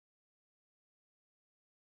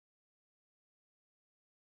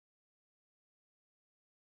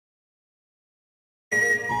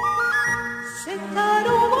C'est à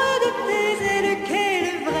l'ombre de tes ailes qu'est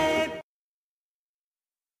le vrai.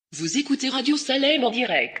 Vous écoutez Radio Salem en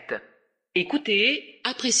direct. Écoutez,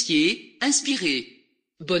 appréciez, inspirez.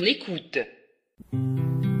 Bonne écoute.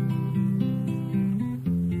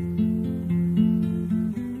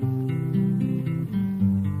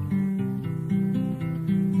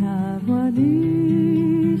 La voix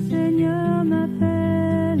du Seigneur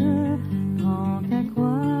m'appelle, prends ta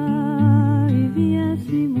croix et viens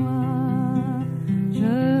suis-moi.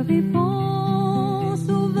 Je réponds,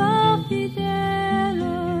 sauveur fidèle,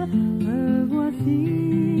 me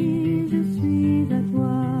voici, je suis à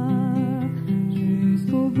toi.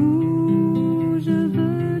 Jusqu'au bout, je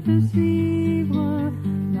veux te suivre,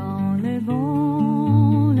 dans les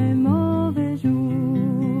bons, les mauvais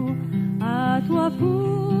jours. À toi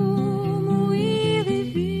pour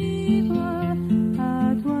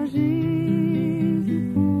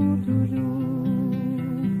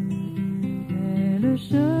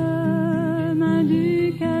chemin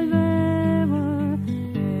du calvaire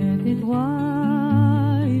est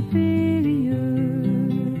étroit et périlleux.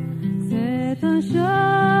 C'est un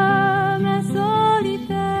chemin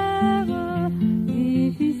solitaire,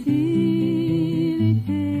 difficile et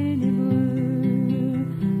ténébreux.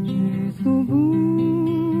 Jusqu'au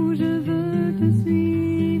bout, je veux te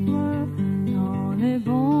suivre dans les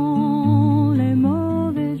bons, les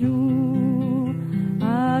mauvais jours.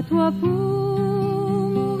 À toi pour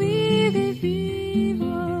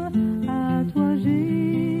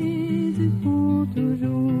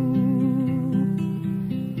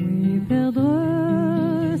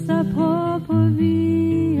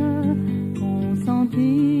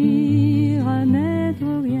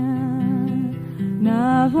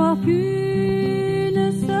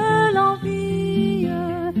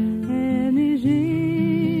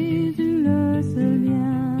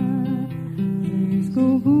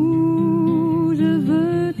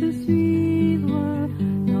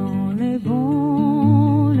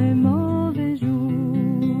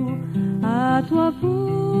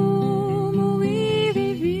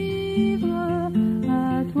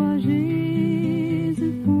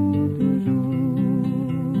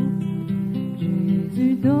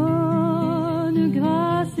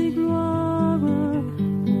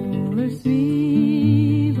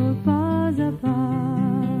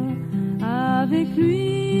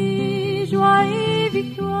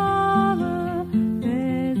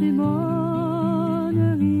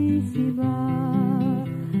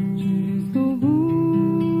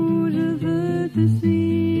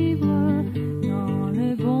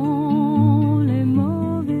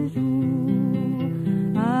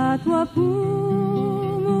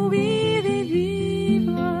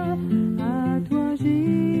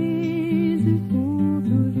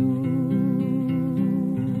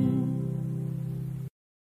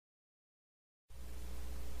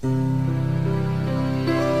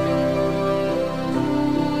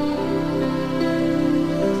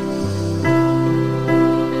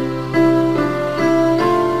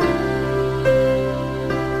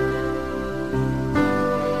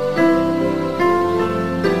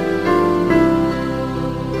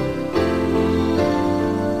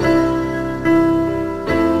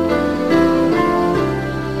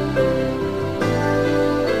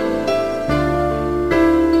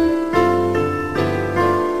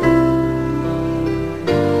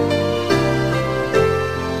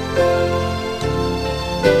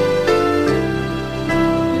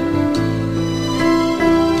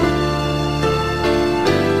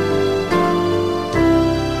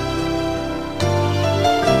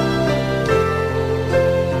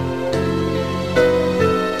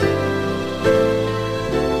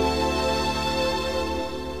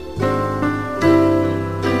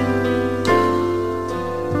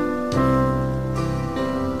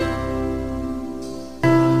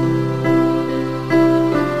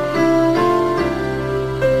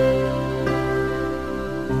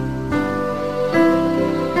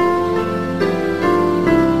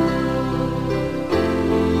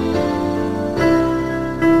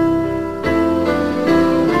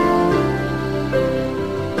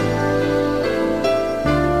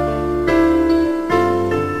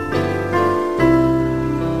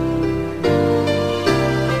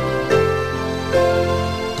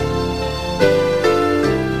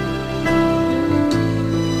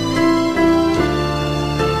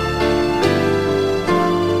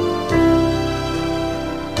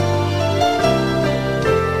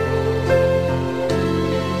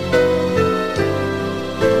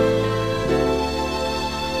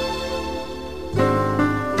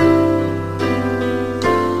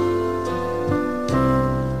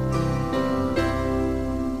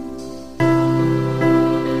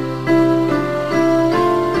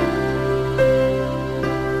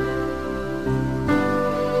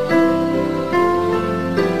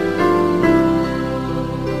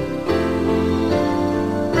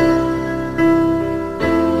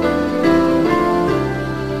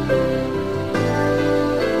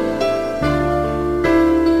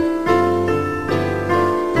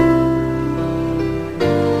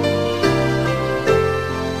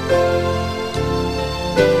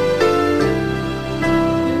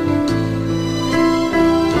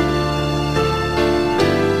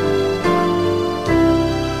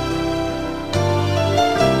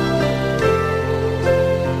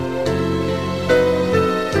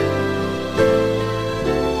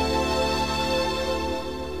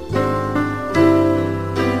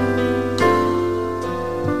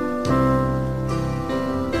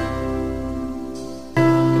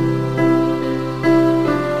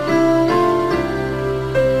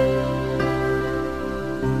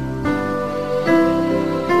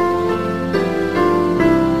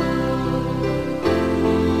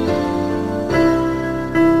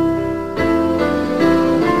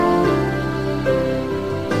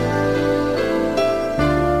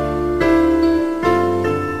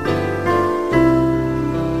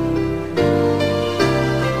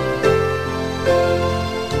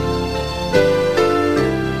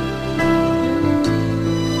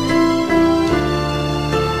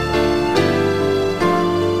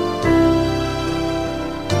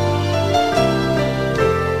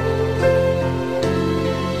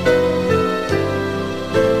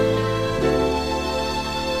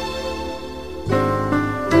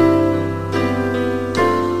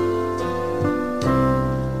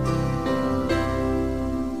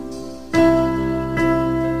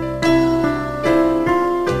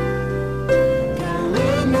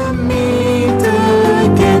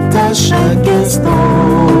à chaque instant.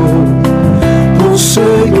 Pour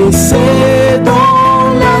ceux qui c'est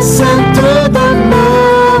dans la sainte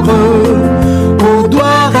demeure, où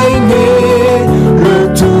doit régner le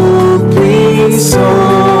Tout-Puissant.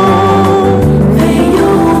 Veille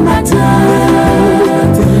au matin,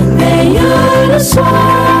 veille le soir,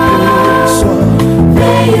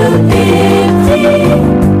 veille et prie,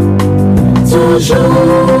 toujours.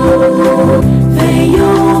 Veille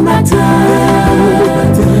au matin,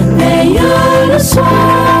 veille le soir,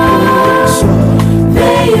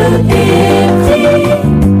 veille et prie,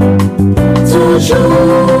 toujours.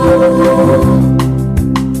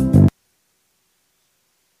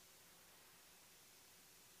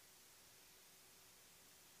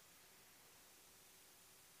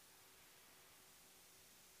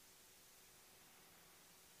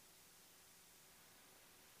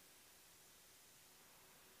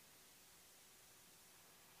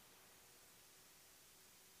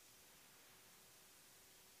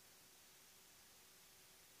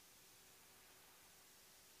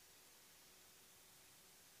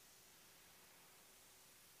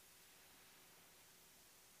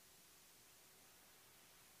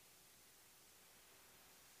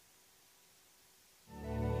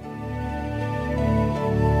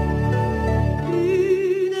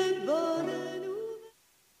 Une bonne nouvelle.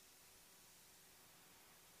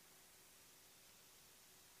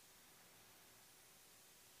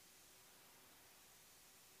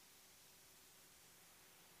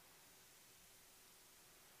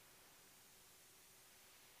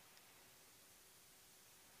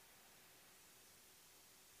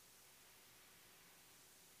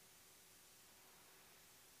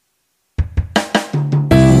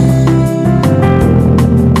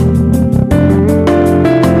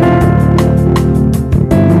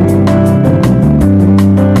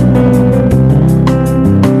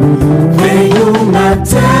 Veille au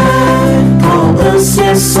matin, quand un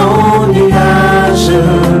ciel sans nuage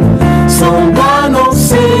semble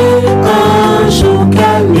annoncer un jour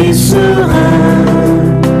calme et serein.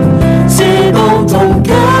 C'est dans ton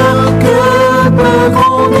cœur que peut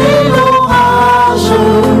gronder l'orage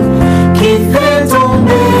qui fait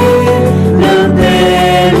tomber le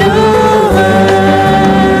pèlerin.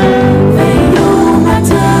 Veille au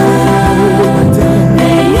matin,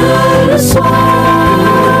 veille le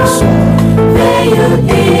soir, veille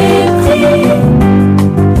et prie,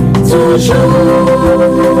 toujours.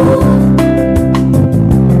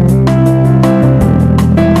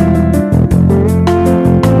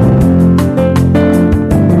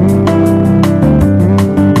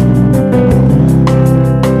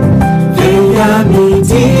 Veille à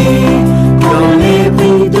midi, quand les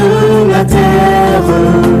bris de la terre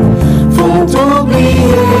font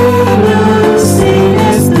oublier le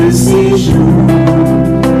céleste séjour.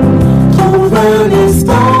 Trouve un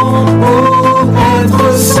instant pour être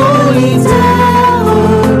solitaire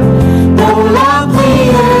dans la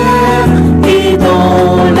prière et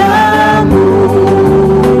dans l'amour.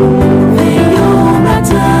 Veille au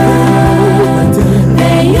matin,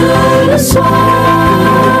 veille le soir,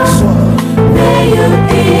 veille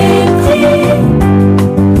et prie,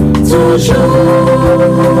 toujours.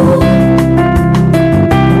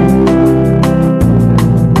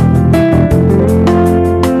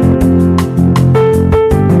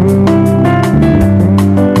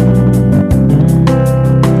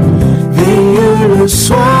 Veille le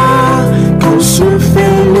soir, quand se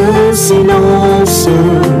fait le silence,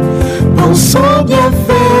 pense au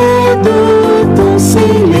bienfait de ton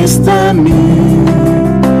céleste ami.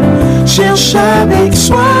 Cherche avec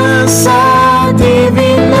soin sa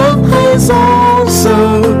divine présence,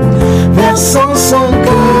 versant son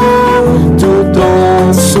cœur tout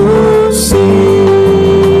en souci.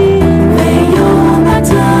 Veille au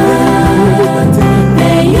matin,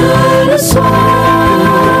 veille le soir,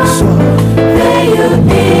 veille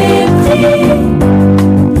et prie,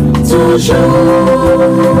 toujours.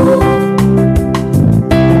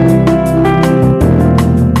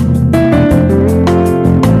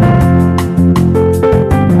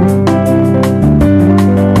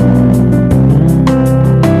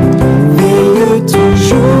 Veille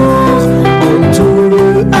toujours en tout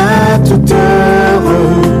lieu à toute heure,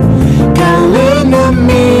 car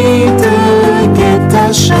l'ennemi te guette à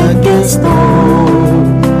chaque instant.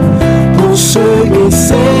 Pour ceux qui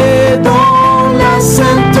c'est dans la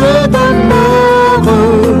sainte demeure,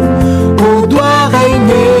 où doit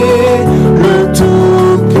régner le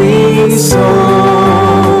Tout-Puissant.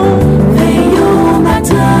 Veille au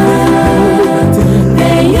matin,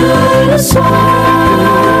 veille le soir,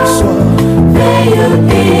 veille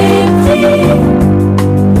et prie,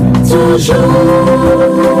 toujours.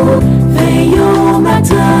 Veille au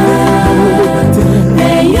matin,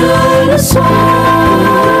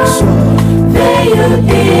 soir, veille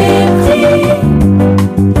et prie,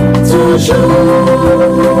 toujours.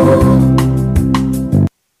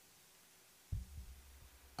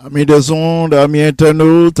 Amis des ondes, amis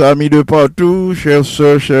internautes, amis de partout, chers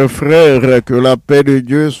sœurs, chers frères, que la paix de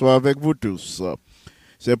Dieu soit avec vous tous.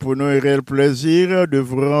 C'est pour nous un réel plaisir de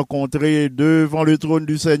vous rencontrer devant le trône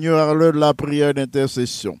du Seigneur à l'heure de la prière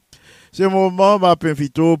d'intercession. Ce moment m'a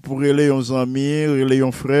invité pour relayer nos amis, relayer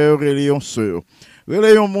nos frères, relayer nos sœurs.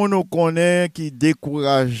 Relayer nos gens nous connaît qui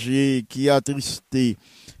découragé, qui attristé,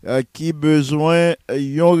 qui besoin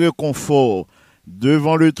d'un réconfort.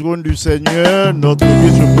 Devant le trône du Seigneur, notre Dieu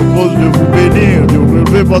se propose de vous bénir, de vous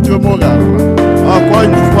relever votre morale. Encore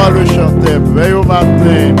une fois, le chanter, veille au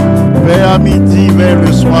matin, veille à midi, veille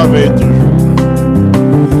le soir, veille toujours.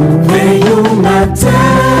 Veille au matin,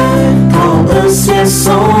 quand un ciel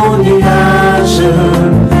sans nuage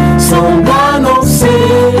semble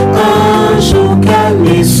annoncer un jour calme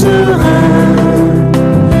et serein.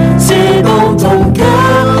 C'est dans ton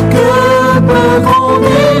cœur que peut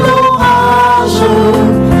gronder l'orage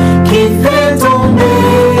qui fait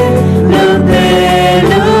tomber le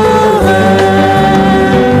pèlerin.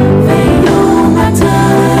 Veille au matin,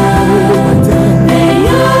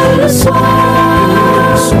 veille le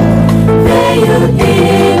soir, veille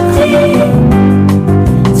et prie,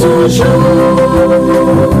 toujours.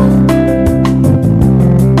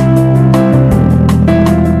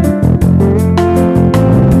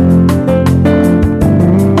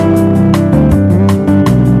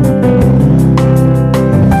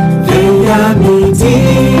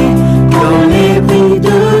 Quand les bris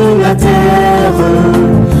de la terre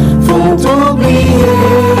font oublier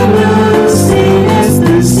le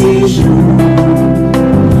céleste séjour,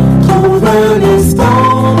 trouve un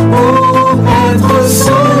instant pour être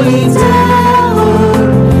solitaire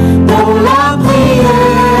dans la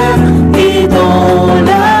prière et dans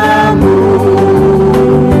l'amour.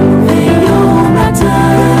 Veille au matin,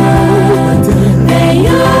 veille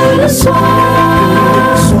le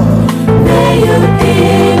soir, veille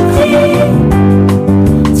et prie,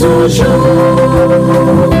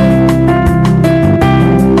 toujours.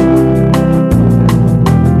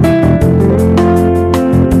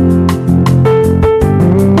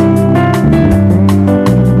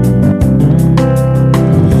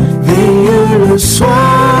 Veille le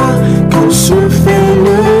soir, quand se fait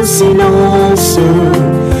le silence,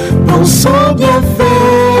 pense au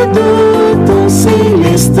bienfait de ton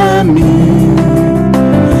céleste ami.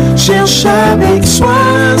 Cherche avec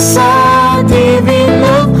soin sa divine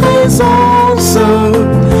présence,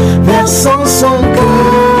 versant son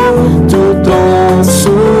cœur tout en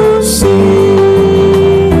souci.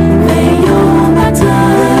 Veille au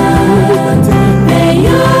matin, veille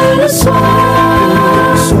le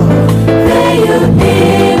soir, veille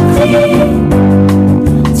et prie,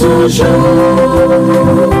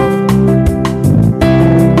 toujours.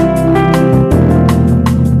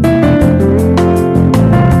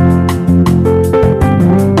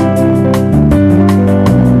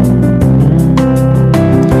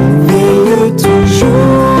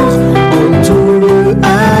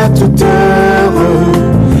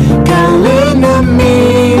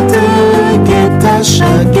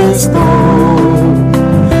 Chaque instant,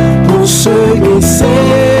 pour se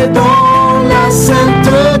glisser dans la sainte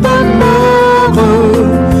demeure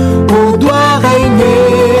où doit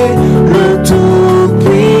régner le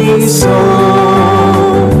Tout-Puissant.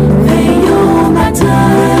 Veille au matin,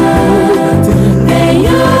 veille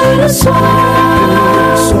le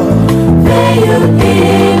soir, veille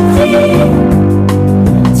et prie,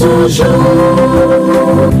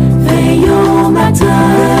 toujours. Veille au matin,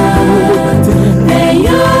 veille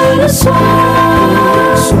le soir,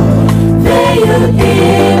 veille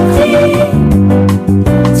et prie,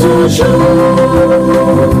 toujours.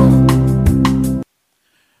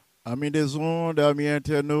 Amis des ondes, amis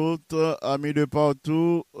internautes, amis de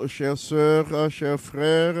partout, chères sœurs, chers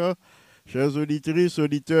frères, chères auditrices,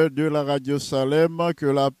 auditeurs de la radio Salem, que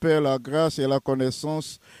la paix, la grâce et la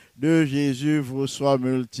connaissance de Jésus vous soient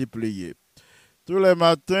multipliées. Tous les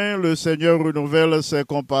matins, le Seigneur renouvelle ses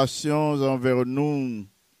compassions envers nous.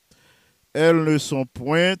 Elles ne sont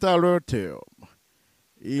point à leur terme.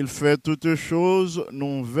 Il fait toutes choses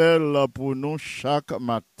nouvelles pour nous chaque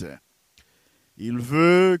matin. Il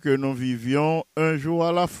veut que nous vivions un jour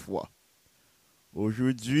à la fois.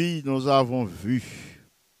 Aujourd'hui, nous avons vu,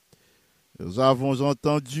 nous avons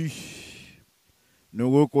entendu,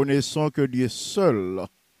 nous reconnaissons que Dieu seul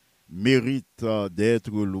mérite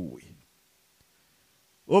d'être loué.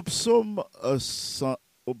 Au psaume 100,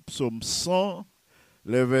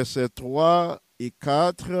 les versets 3 et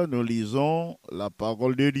 4, nous lisons la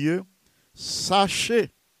parole de Dieu Sachez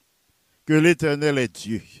que l'Éternel est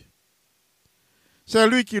Dieu. C'est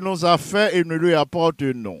lui qui nous a fait et nous lui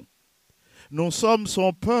appartenons. Nous sommes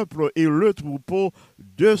son peuple et le troupeau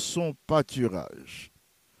de son pâturage.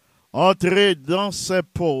 Entrez dans ses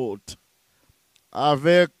portes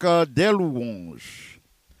avec des louanges,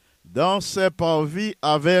 dans ses parvis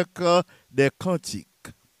avec des cantiques.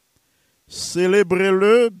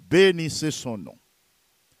 Célébrez-le, bénissez son nom.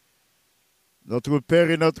 Notre Père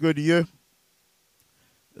et notre Dieu,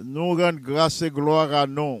 nous rendons grâce et gloire à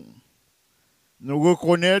nous. Nous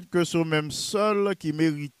reconnaissons que c'est le même seul qui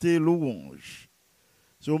méritait louange.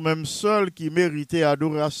 C'est le même seul qui méritait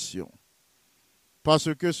adoration.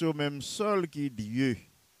 Parce que c'est le même seul qui est Dieu.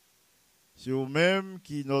 C'est le même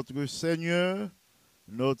qui est notre Seigneur,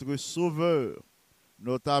 notre Sauveur,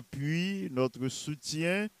 notre appui, notre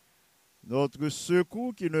soutien, notre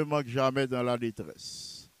secours qui ne manque jamais dans la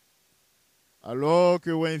détresse. Alors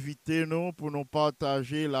que vous invitez-nous pour nous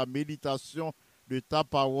partager la méditation de ta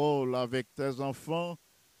parole avec tes enfants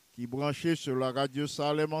qui branchés sur la radio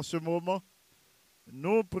Salem en ce moment,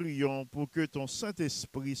 nous prions pour que ton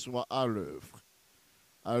Saint-Esprit soit à l'œuvre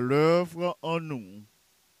en nous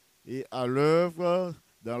et à l'œuvre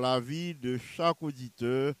dans la vie de chaque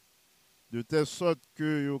auditeur, de telle sorte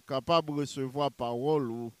que vous êtes capable de recevoir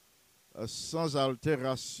parole sans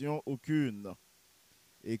altération aucune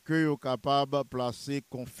et que vous êtes capable de placer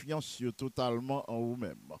confiance totalement en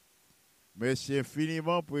vous-même. Merci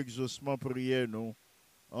infiniment pour exaucement prière nous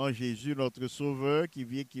en Jésus notre Sauveur qui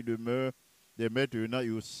vit, qui demeure dès maintenant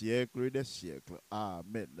et au siècle des siècles.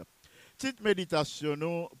 Amen. Petite méditation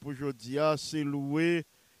nous, pour aujourd'hui, c'est loué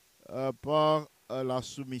par la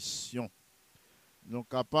soumission. Nous sommes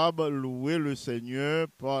capables de louer le Seigneur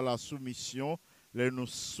par la soumission. Les nous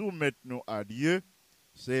soumettre à Dieu,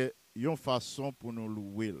 c'est une façon pour nous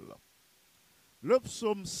louer. Le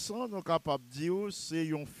psaume 100, nous sommes capables de dire, c'est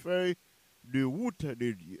une feuille de route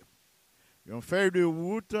de Dieu. Une feuille de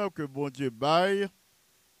route que bon Dieu baille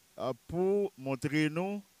pour montrer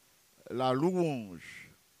nous la louange,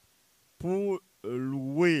 pour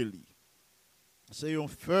louer lui. C'est une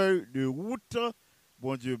feuille de route,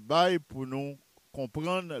 bon Dieu baille pour nous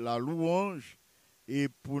comprendre la louange et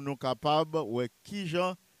pour nous capables qui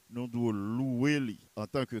gens nous devons louer lui en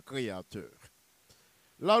tant que créateur.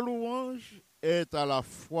 La louange est à la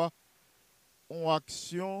fois en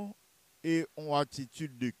action et en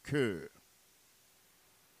attitude de cœur.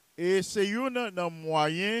 Et c'est un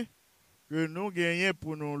moyen que nous gagnons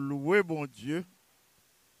pour nous louer bon Dieu.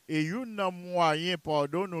 Et un moyen,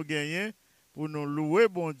 nous gagnons pour nous louer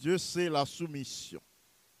bon Dieu, c'est la soumission.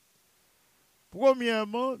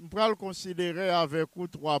 Premièrement, nous allons considérer avec vous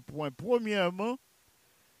 3 points. Premièrement,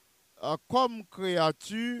 comme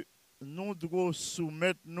créature, nous devons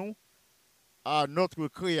soumettre nous à notre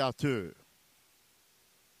Créateur.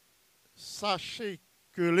 Sachez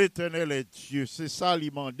que l'Éternel est Dieu. C'est ça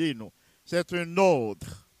l'imandé, nous. C'est un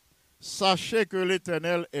ordre. Sachez que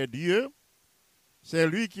l'Éternel est Dieu. C'est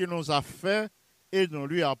lui qui nous a fait et nous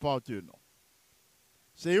lui appartenons.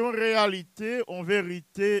 C'est une réalité, une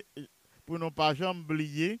vérité, pour ne pas jamais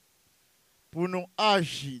oublier, pour nous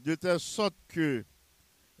agir de telle sorte que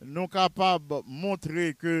nous sommes capables de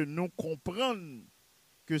montrer que nous comprenons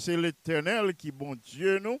que c'est l'Éternel qui est bon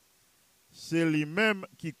Dieu, nous. C'est lui-même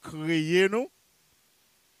qui crée nous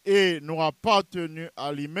et nous appartenons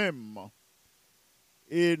à lui-même.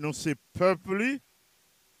 Et nous sommes peuplés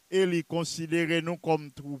et les considérer nous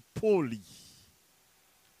comme troupeau.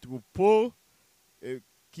 Troupeau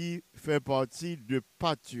qui fait partie de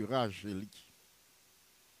pâturage.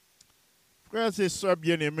 Frères et sœurs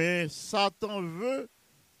bien-aimés, Satan veut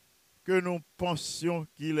que nous pensions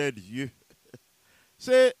qu'il est Dieu.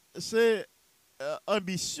 C'est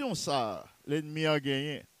ambition ça, l'ennemi a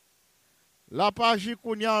gagné. La page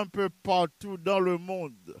qu'on y a un peu partout dans le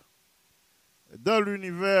monde, dans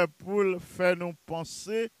l'univers, pour faire nous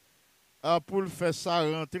penser, pour faire ça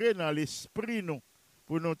rentrer dans l'esprit, nous,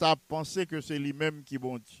 pour nous penser que c'est lui-même qui est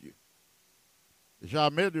bon Dieu.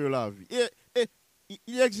 Jamais de la vie. Et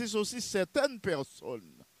il existe aussi certaines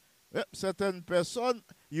personnes,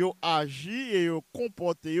 ils agissent et ils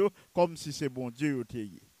comportent comme si c'est bon Dieu qui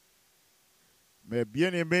était. Mais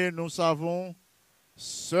bien aimés, nous savons,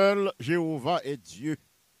 seul Jéhovah est Dieu.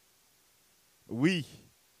 Oui,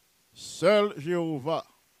 seul Jéhovah.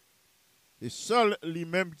 Et seul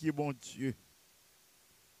lui-même qui est bon Dieu.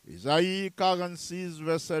 Isaïe 46,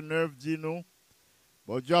 verset 9 dit nous,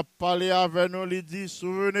 bon Dieu a parlé avec nous, il dit,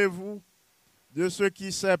 souvenez-vous de ce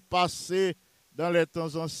qui s'est passé dans les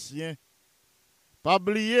temps anciens. Pas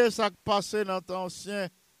oublier ce qui passé dans les temps anciens.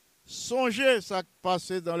 Songez ce qui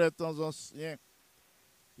passé dans les temps anciens.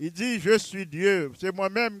 Il dit, je suis Dieu, c'est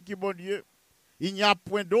moi-même qui bon Dieu. Il n'y a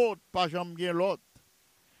point d'autre, pas jamais l'autre.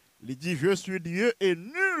 Il dit, je suis Dieu et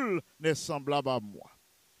nul n'est semblable à moi.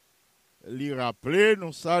 Il rappelait,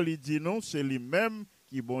 nous ça, il dit non, c'est lui-même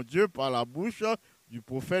qui bon Dieu par la bouche du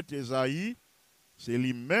prophète Esaïe. C'est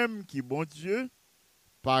lui-même qui bon Dieu,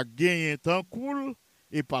 pas gagné tant cool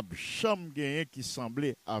et pas jamais gagné qui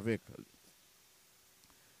semblait avec lui.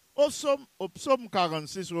 Au psaume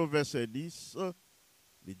 46, au verset 10,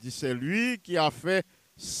 il dit, c'est lui qui a fait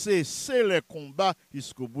cesser les combats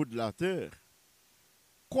jusqu'au bout de la terre.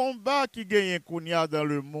 Combat qui gagne Kounia dans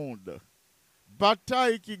le monde.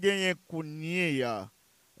 Bataille qui gagne Kounia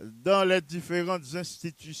dans les différentes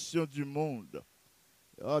institutions du monde.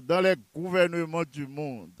 Dans les gouvernements du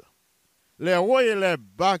monde. Les hauts et les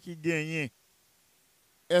bas qui gagnent.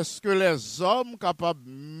 Est-ce que les hommes capables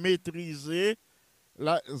de maîtriser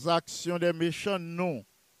les actions des méchants? Non.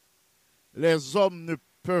 Les hommes ne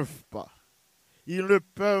peuvent pas. Ils ne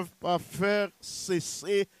peuvent pas faire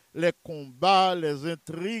cesser les combats, les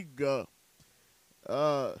intrigues,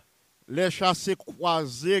 les chassés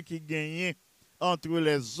croisés qui gagnent entre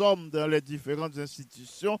les hommes dans les différentes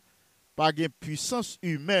institutions, par une puissance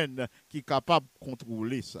humaine qui est capable de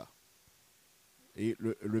contrôler ça. Et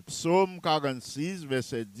le psaume 46,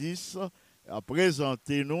 verset 10, a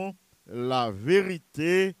présenté nous la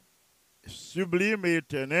vérité sublime et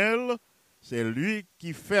éternelle. C'est lui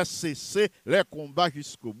qui fait cesser les combats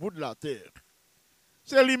jusqu'au bout de la terre.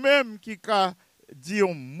 C'est lui-même qui a dit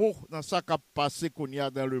un mot dans ce qui a passé qu'on y a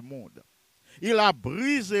dans le monde. Il a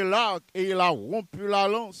brisé l'arc et il a rompu la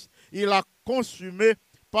lance. Il a consumé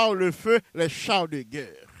par le feu les chars de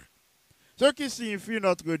guerre. Ce qui signifie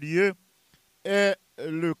notre Dieu est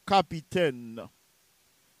le capitaine.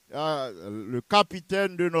 Le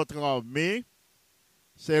capitaine de notre armée.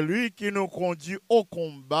 C'est lui qui nous conduit au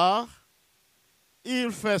combat.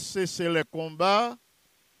 Il fait cesser les combats.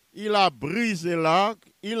 Il a brisé l'arc,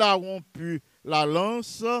 il a rompu la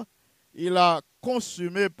lance, il a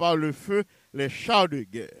consumé par le feu les chars de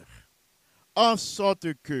guerre. En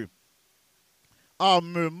sorte que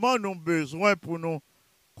armement nous besoin pour nous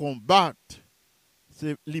combattre,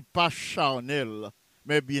 c'est pas charnel,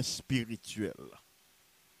 mais bien spirituel.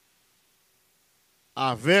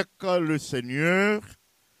 Avec le Seigneur,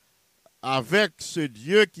 avec ce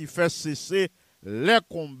Dieu qui fait cesser les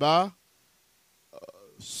combats,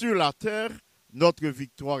 sur la terre, notre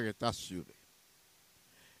victoire est assurée.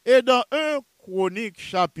 Et dans 1 Chronique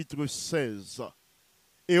chapitre 16,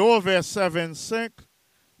 et au verset 25,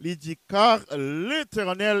 il dit, car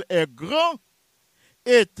l'Éternel est grand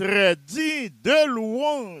et très digne de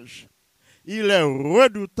louange. Il est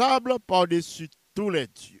redoutable par-dessus tous les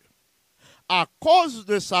dieux. À cause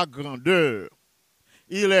de sa grandeur,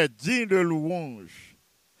 il est digne de louange.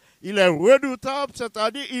 Il est redoutable,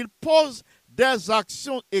 c'est-à-dire il pose des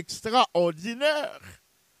actions extraordinaires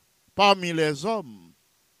parmi les hommes.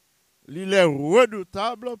 Il est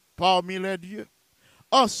redoutable parmi les dieux.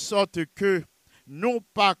 En sorte que, non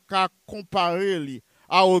pas qu'à comparer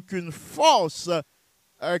à aucune force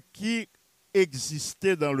qui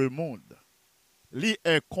existait dans le monde. Il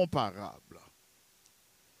est comparable.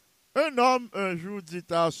 Un homme un jour dit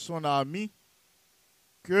à son ami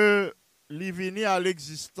que il venait à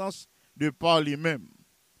l'existence de par lui-même.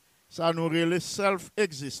 Ça nous relève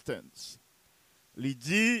self-existence. Il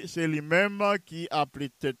dit, c'est lui-même qui a appelé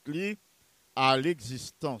tête lui à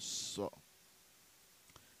l'existence.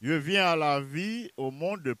 Je viens à la vie, au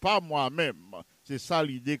monde, de par moi-même. C'est ça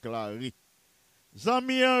qu'il déclaré.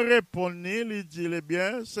 Zamien répondit, il dit, eh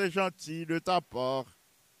bien, c'est gentil de ta part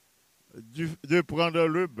de prendre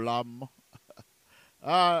le blâme.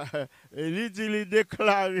 Il dit, il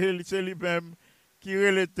déclare, c'est lui-même qui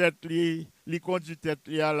relève tête, il conduit tête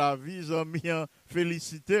à la vie, Zamien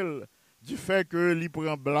félicite du fait que il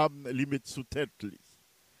prend blâme, il met sous tête.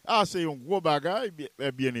 C'est un gros bagage,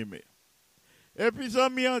 bien aimé. Et puis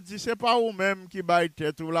Zamien dit, c'est pas vous-même qui baille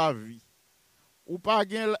tête ou la vie. Ou pas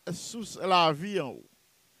gain sous la vie en haut.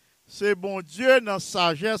 C'est bon Dieu dans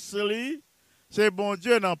sagesse, c'est bon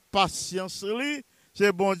Dieu dans patience,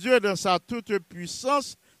 c'est bon Dieu dans sa toute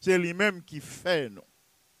puissance, c'est lui-même qui fait nous.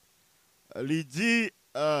 Il dit,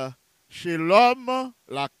 chez l'homme,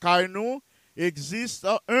 la caïnou, existe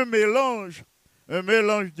un mélange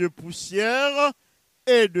de poussière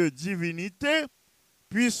et de divinité,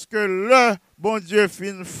 puisque le bon Dieu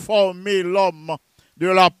fin former l'homme de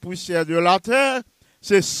la poussière de la terre,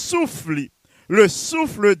 c'est souffle, le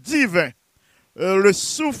souffle divin, le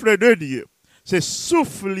souffle de Dieu. C'est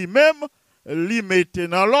souffle lui-même, lui mettait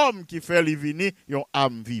dans l'homme qui fait lui venir une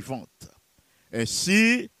âme vivante.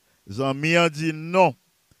 Ainsi, Zamien dit non.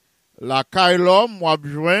 la caille l'homme, moi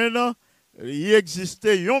joindre, il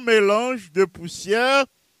existait un mélange de poussière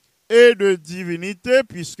et de divinité,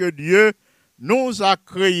 puisque Dieu nous a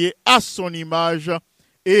créés à son image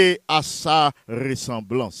et à sa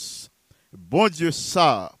ressemblance. Bon Dieu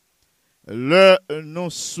ça, le nous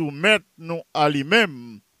soumettre nous à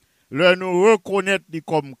lui-même, le nous reconnaître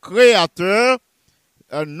comme créateur,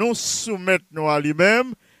 nous soumettre nous à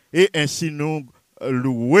lui-même et ainsi nous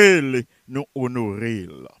louer, nous honorer.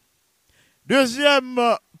 Deuxième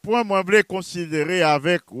point, moi, je voulais considérer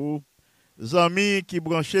avec vous, amis qui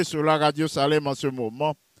branchaient sur la radio Salem en ce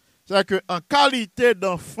moment, c'est qu'en qualité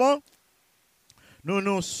d'enfant, nous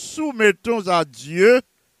nous soumettons à Dieu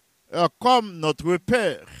comme notre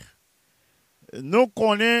Père. Nous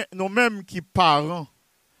connaissons, nous-mêmes qui parents,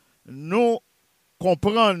 nous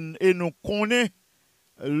comprenons et nous connaissons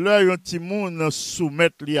le petit monde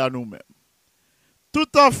soumettre à nous-mêmes.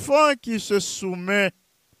 Tout enfant qui se soumet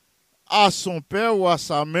à son père ou à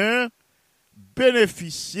sa mère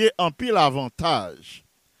bénéficie en pile avantage.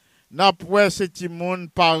 N'après ce petit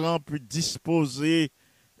monde, parents peut disposer,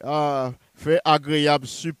 faire agréable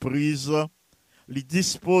surprise, lui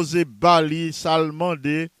disposer bali,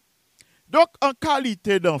 salmander. Donc, en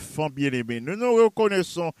qualité d'enfants bien-aimés, nous nous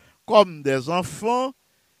reconnaissons comme des enfants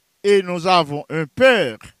et nous avons un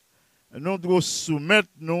père. Nous devons soumettre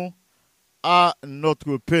nous à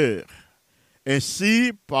notre Père.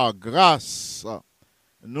 Ainsi, par grâce,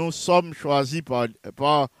 nous sommes choisis par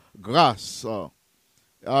grâce.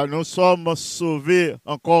 Nous sommes sauvés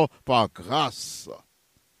encore par grâce.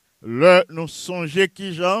 Nous songeons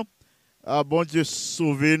qui Jean, bon Dieu,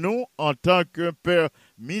 sauvez-nous en tant que Père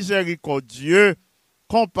miséricordieux,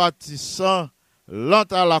 compatissant, lent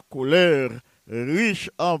à la colère,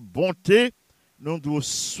 riche en bonté, nous devons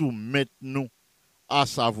soumettre nous à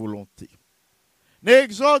sa volonté.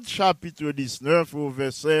 Exode chapitre 19 au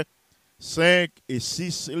verset 5 et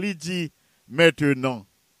 6, il dit maintenant,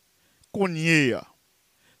 Kounye,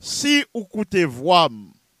 si vous coûtez voix,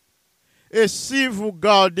 et si vous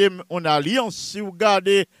gardez une alliance, si vous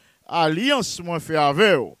gardez alliance moi fait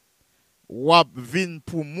avec vous, ou vin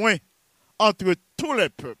pour moi entre tous les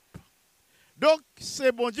peuples. Donc,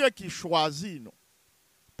 c'est bon Dieu qui choisit nous,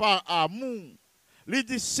 par amour. Il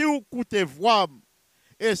dit, si vous coûtez voix,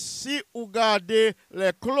 et si vous gardez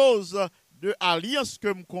les clauses de alliance que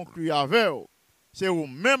je conclue avec vous, c'est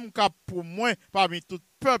vous-même qui pour moi parmi tout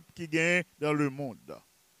peuple qui gagne dans le monde.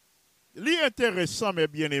 L'intéressant, mes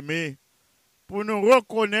bien-aimés, pour nous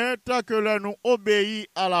reconnaître que là nous obéissons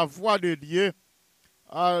à la voix de Dieu,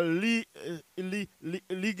 il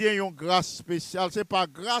gagne une grâce spéciale. Ce n'est pas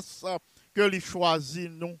grâce que il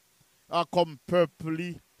choisit nous comme peuple,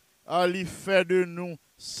 il fait de nous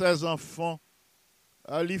ses enfants,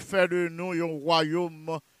 il fait de nous un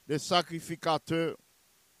royaume de sacrificateurs.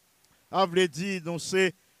 Il veut dire, nous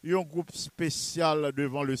c'est un groupe spécial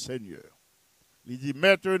devant le Seigneur. Il dit,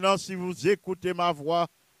 maintenant, si vous écoutez ma voix,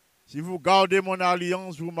 si vous gardez mon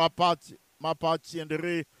alliance, vous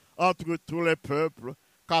m'appartiendrez entre tous les peuples,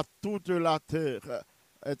 car toute la terre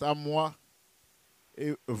est à moi.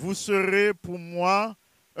 Et vous serez pour moi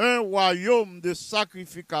un royaume de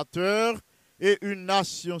sacrificateurs et une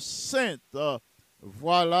nation sainte.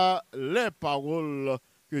 Voilà les paroles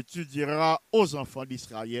que tu diras aux enfants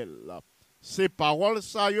d'Israël. Ces paroles,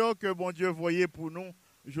 ça y est, que bon Dieu voyait pour nous,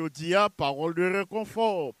 je dis, paroles de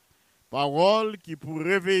réconfort. Paroles qui pour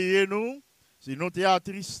réveiller nous, si nous sommes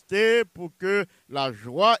attristés, pour que la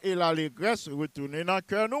joie et l'allégresse retournent dans le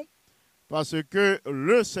cœur nous. Parce que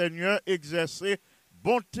le Seigneur exerçait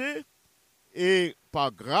bonté et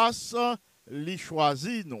par grâce, il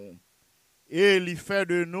choisit nous. Et il fait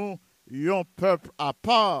de nous un peuple à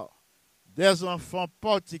part, des enfants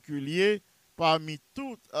particuliers parmi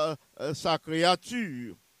toute sa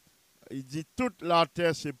créature. Il dit toute la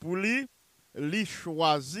terre c'est pour lui, il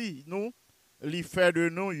choisit nous, il fait de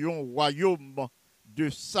nous un royaume de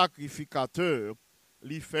sacrificateurs,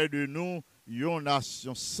 il fait de nous une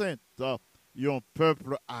nation sainte, un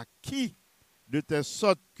peuple acquis, de telle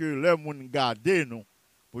sorte que les gens gardent nous,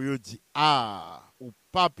 pour dire, ou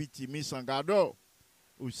pas petit mis sans garde,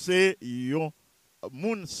 ou c'est un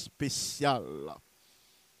monde spécial.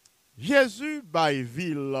 Jésus baille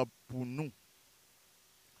ville pour nous.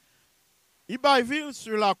 Il baille ville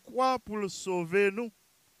sur la croix pour le sauver nous,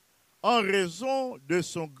 en raison de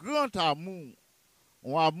son grand amour.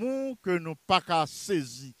 Un amour que nous pas qu'à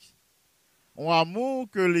saisir. Un amour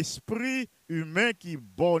que l'esprit humain qui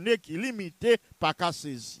borné, qui limité, pas qu'à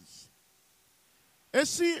saisir.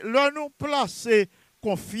 Ainsi, là nous placer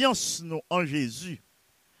confiance nous en Jésus.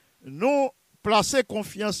 Nous placer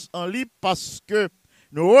confiance en lui parce que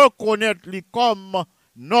nous reconnaissons lui comme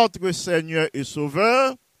notre Seigneur et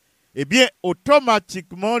Sauveur, eh bien,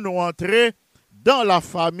 automatiquement, nous entrons dans la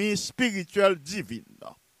famille spirituelle divine.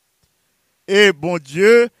 Et bon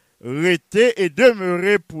Dieu, restait et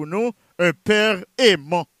demeurait pour nous un Père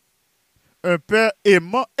aimant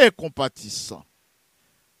et compatissant.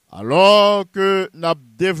 Alors que nous avons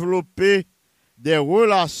développé des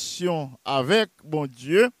relations avec bon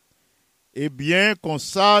Dieu, eh bien, comme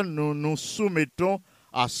ça, nous nous soumettons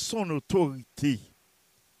à son autorité.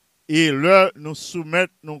 Et là, nous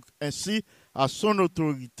soumettons ainsi à son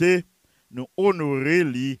autorité, nous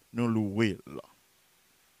honorer, nous louer.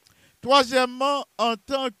 Troisièmement, en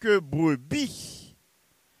tant que brebis,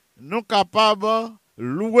 nous sommes capables de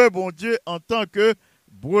louer bon Dieu en tant que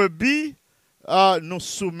brebis, nous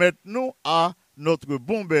soumettons à notre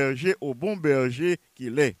bon berger, au bon berger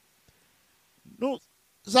qu'il est. Nous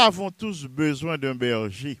avons tous besoin d'un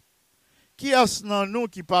berger. Qui est-ce dans nous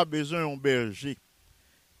qui n'a pas besoin d'un berger?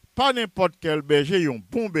 Pas n'importe quel berger, il y a un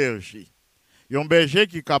bon berger. Il y a un berger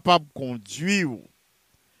qui est capable de conduire,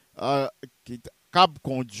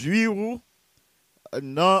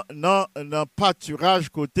 dans le pâturage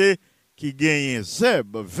côté qui gagne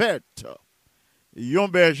zèbre, verte. Il y a un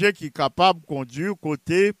berger qui est capable de conduire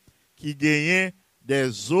côté qui gagne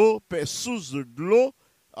des eaux, sous de l'eau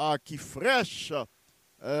qui fraîche,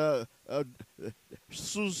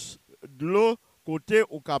 sous de l'eau côté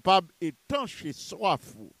ou capable étancher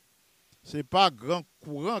soif. Ce n'est pas grand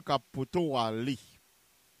courant qui peut aller.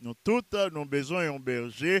 Nous tous nous besoin d'un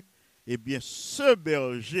berger. Eh bien, ce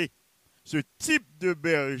berger, ce type de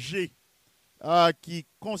berger qui est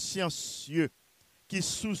consciencieux, qui est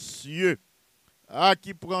soucieux,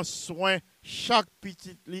 qui prend soin chaque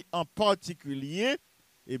petit lit en particulier,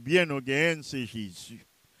 eh bien, nous gagnons, c'est Jésus.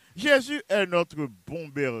 Jésus est notre bon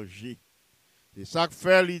berger. C'est ça que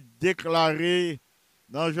fait lui déclarer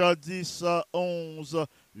dans Jean 10, 11,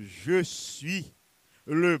 « Je suis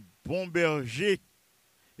le bon berger,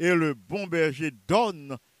 et le bon berger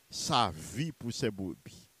donne sa vie pour ses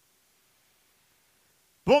brebis. »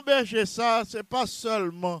 Bon berger, ça, c'est pas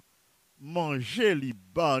seulement manger les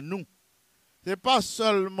nous. C'est pas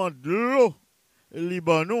seulement de l'eau les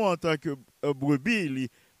nous en tant que brebis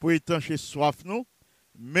pour étancher soif nous,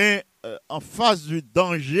 mais en face du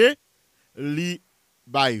danger, li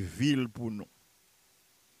bay ville pour nous.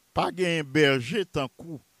 Pas un berger tant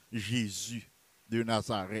que Jésus de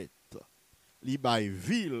Nazareth. Li bay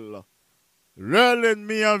ville.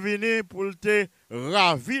 L'ennemi a venu pour te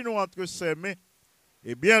ravir nous entre ses mains.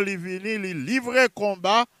 Eh bien, il venu, il livrer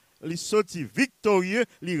combat, il sorti victorieux,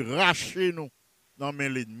 il racher nous dans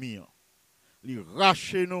l'ennemi. Il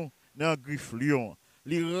racher nous dans griffe lion.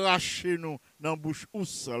 Il racher nous dans bouche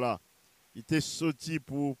ousse là. Il était sorti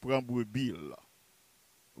pour prendre brebis.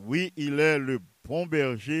 Oui, il est le bon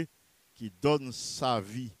berger qui donne sa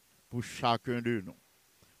vie pour chacun de nous,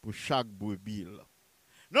 pour chaque brebis.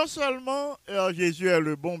 Non seulement Jésus est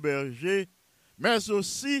le bon berger, mais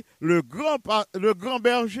aussi le grand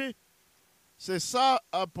berger. C'est ça,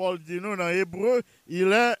 Paul dit nous dans Hébreu,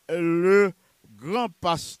 il est le grand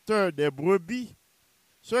pasteur des brebis.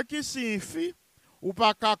 Ce qui signifie, ou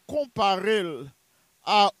pas qu'à comparer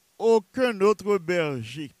à aucun autre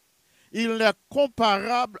berger. Il n'est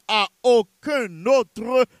comparable à aucun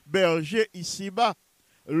autre berger ici-bas.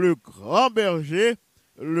 Le grand berger,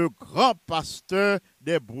 le grand pasteur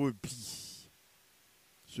des brebis.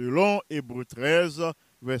 Selon Hébreux 13,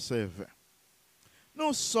 verset 20.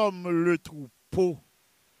 Nous sommes le troupeau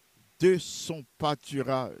de son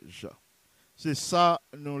pâturage. C'est ça,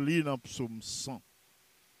 nous lisons dans Psaume 100.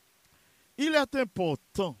 Il est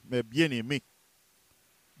important, mes bien-aimés,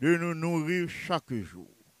 de nous nourrir chaque jour.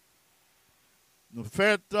 Nous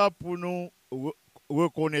faisons pour nous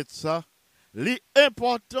reconnaître ça,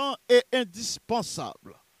 l'important et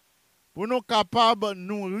indispensable pour nous capables de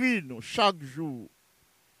nourrir nous chaque jour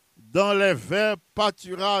dans les verts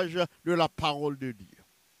pâturages de la parole de Dieu.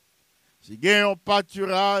 Si nous avons un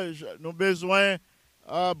pâturage, nous avons besoin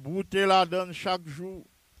de brouter la donne chaque jour.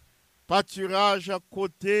 Pâturage à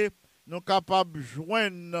côté, nous sommes capables de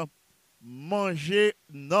joindre, manger,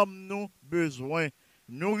 nous besoin.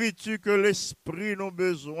 Nourriture que l'esprit nous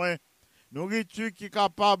besoin. Nourriture qui est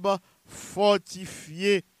capable de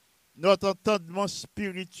fortifier notre entendement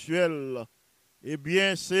spirituel. Eh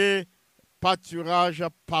bien, c'est pâturage à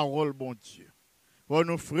parole, bon Dieu. Pour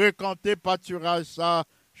nous fréquenter pâturage ça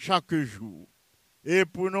chaque jour. Et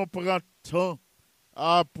pour nous prendre temps,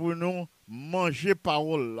 pour nous manger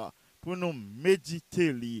parole là, pour nous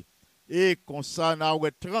méditer li. Et comme ça, nous avons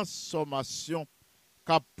une transformation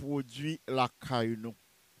qu'a produit la caille nous.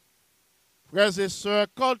 Frères et sœurs,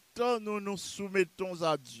 quand nous nous soumettons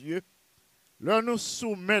à Dieu, Là, nous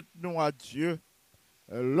soumettons nous à Dieu.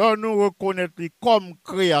 Là, nous reconnaissons comme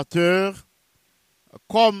Créateur,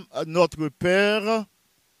 comme notre Père.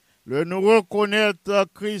 Là, nous reconnaissons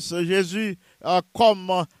Christ Jésus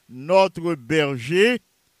comme notre berger.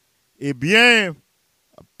 Eh bien,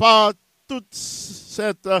 par toute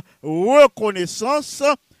cette reconnaissance,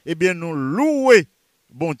 eh bien, nous louons,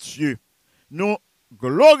 bon Dieu. Nous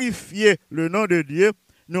glorifier le nom de Dieu,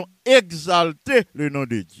 nous exalter le nom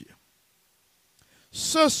de Dieu.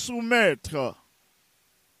 Se soumettre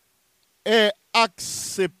et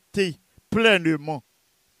accepter pleinement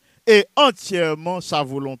et entièrement sa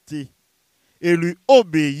volonté et lui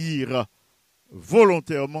obéir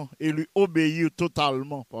volontairement et lui obéir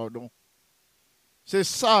totalement, pardon. C'est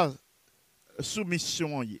ça,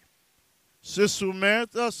 soumission. Se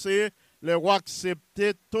soumettre, c'est le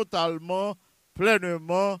accepter totalement,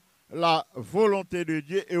 pleinement la volonté de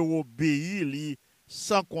Dieu et obéir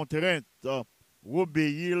sans contrainte,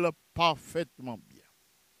 obéir parfaitement bien.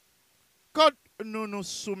 Quand nous nous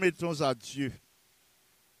soumettons à Dieu,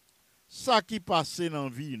 ça qui passe dans la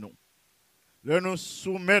vie, nous. Là, nous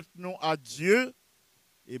soumettons à Dieu,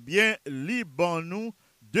 eh bien, libre-nous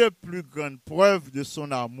de plus grandes preuves de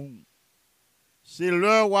son amour. C'est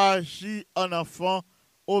l'heure où agit un enfant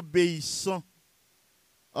obéissant,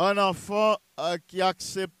 un enfant qui a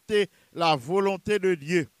accepté la volonté de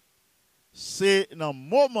Dieu. C'est dans le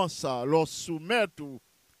moment ça, leur soumettre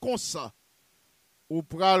comme ça, ou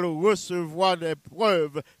pour recevoir des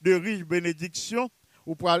preuves de riches bénédictions,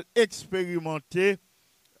 ou pour expérimenter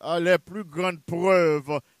les plus grandes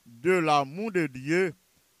preuves de l'amour de Dieu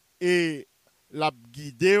et la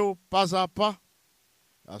guider pas à pas.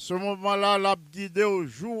 À ce moment-là, la guider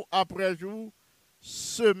jour après jour,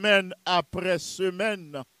 semaine après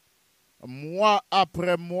semaine, mois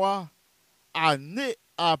après mois, année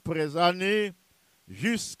après année,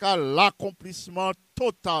 jusqu'à l'accomplissement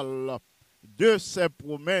total de ses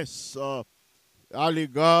promesses à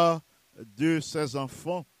l'égard de ses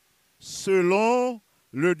enfants, selon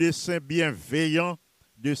le dessein bienveillant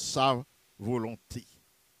de sa volonté.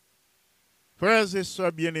 Frères et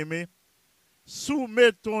sœurs bien-aimés,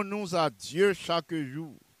 soumettons-nous à Dieu chaque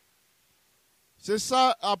jour. C'est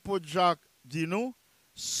ça, apôtre Jacques dit nous,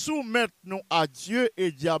 soumettons-nous à Dieu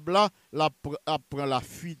et diable prend la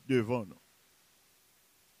fuite devant nous.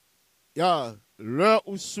 L'heure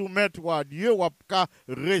où soumettre à Dieu, on peut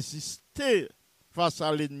résister face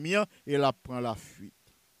à l'ennemi et la prend la fuite.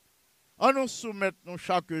 En nous soumettons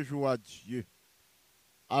chaque jour à Dieu.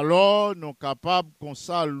 Alors, nous sommes capables comme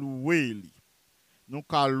ça louer. Nous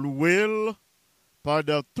sommes louer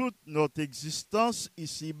pendant toute notre existence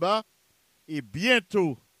ici-bas et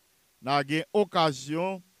bientôt, nous avons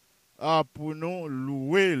occasion pour nous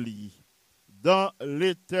louer dans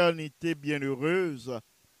l'éternité bienheureuse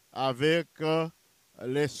avec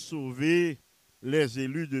les sauvés, les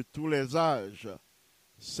élus de tous les âges.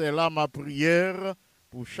 C'est là ma prière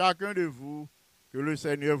pour chacun de vous. Que le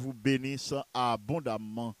Seigneur vous bénisse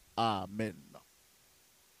abondamment. Amen.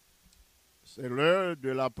 C'est l'heure de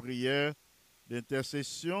la prière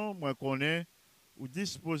d'intercession. Moi, connais, vous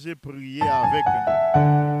disposez prier avec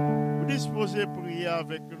nous. Vous disposez prier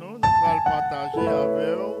avec nous. Nous allons partager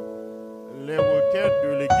avec vous les requêtes de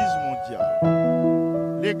l'Église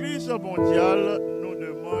mondiale. L'Église mondiale nous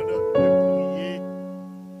demande de prier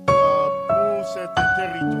pour cet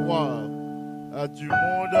territoire du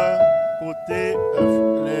monde, côté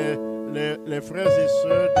les frères et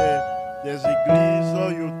sœurs des églises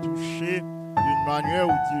ont touché d'une manière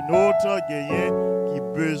ou d'une autre, qui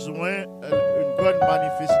ont besoin d'une grande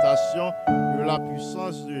manifestation de la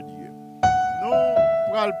puissance de Dieu. Nous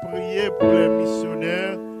allons prier pour les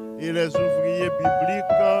missionnaires et les ouvriers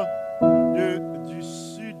bibliques du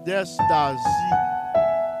sud-est d'Asie.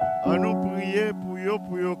 Nous prier pour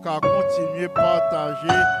eux continuer à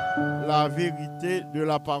partager la vérité de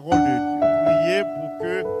la parole de Dieu. Prier pour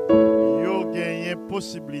que vous ayez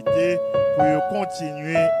possibilité pour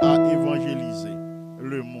continuer à évangéliser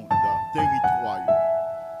le monde, le territoire.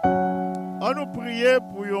 Nous prier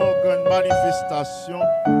pour une grande manifestation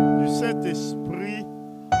du Saint-Esprit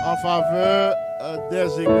en faveur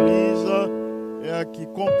des églises qui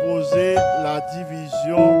composaient la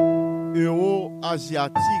division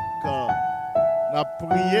euro-asiatique. On a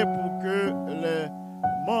prié pour que les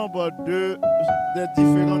membres des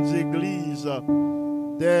différentes églises,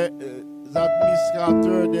 des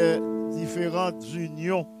administrateurs des différentes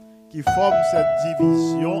unions qui forment cette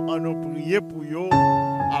division, on a prié pour eux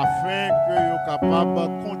afin qu'ils soient capables de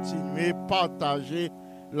continuer à partager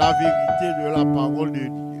la vérité de la parole de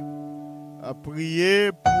Dieu. À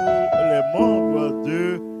prier pour les membres de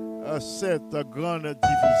cette grande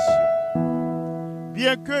division.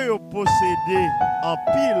 bien que yo possédé en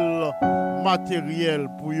pile matériel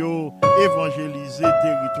pour yo évangéliser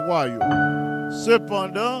territoire yo.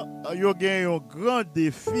 Cependant, yo gen un grand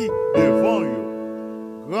défi devant yo.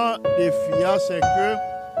 Grand défi c'est que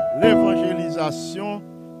l'évangélisation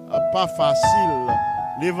pas facile.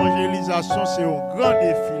 L'évangélisation c'est un grand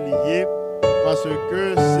défi lié parce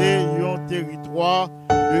que c'est un territoire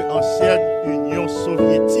de l'ancienne Union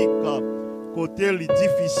soviétique. Côté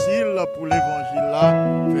difficile pour l'évangile là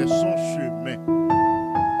faire son chemin.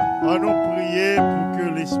 On nous prier pour que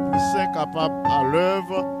l'Esprit Saint capable à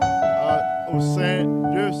l'œuvre au sein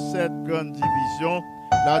de cette grande division,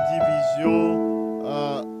 la division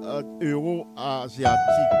euro-asiatique.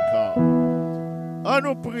 On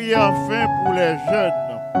nous prier enfin pour les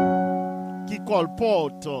jeunes qui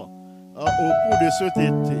colportent au cours de cet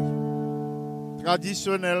été.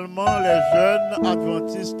 Traditionnellement, les jeunes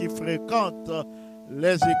adventistes qui fréquentent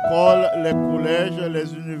les écoles, les collèges,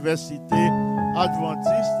 les universités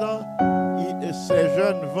adventistes, ces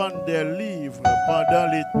jeunes vendent des livres pendant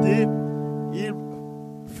l'été. Ils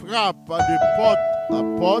frappent de porte à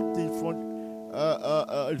porte,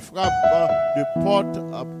 ils frappent de porte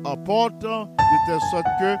à porte, de telle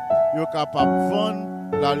sorte que ils sont capables de vendre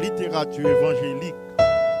la littérature évangélique.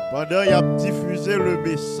 Pendant qu'ils ont diffusé le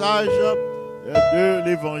message de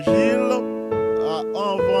l'évangile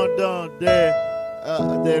en vendant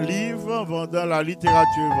des livres, en vendant la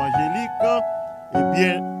littérature évangélique, et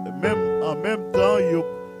bien, même en même temps, ils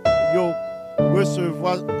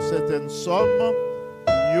recevoir certaines sommes,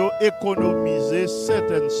 ils économiser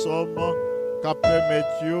certaines sommes qui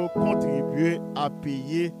permettent de contribuer à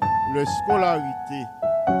payer leur scolarité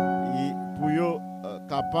et pour être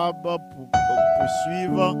capable de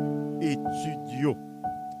poursuivre études.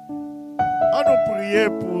 On nous prier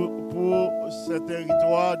pour ce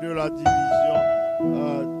territoire de la division,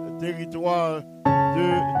 territoire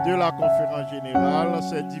de la conférence générale,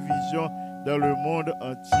 cette division dans le monde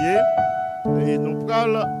entier. Et nous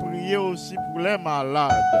allons prier aussi pour les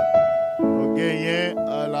malades. Nous gagnons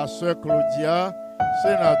la sœur Claudia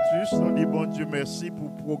Sénatus. Nous disons bon Dieu merci pour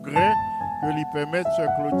le progrès que lui permet sœur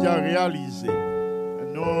Claudia réaliser.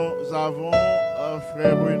 Nous avons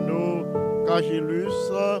frère Renaud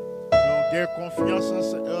Cagilus. Nous avons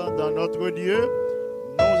confiance dans notre Dieu.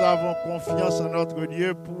 Nous avons confiance en notre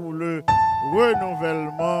Dieu pour le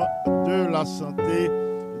renouvellement de la santé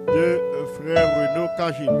de frère Renaud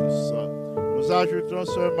Cagilus. Nous ajoutons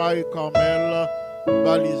sœur Marie-Carmel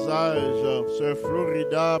Balisage, sœur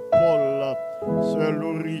Florida Paul, sœur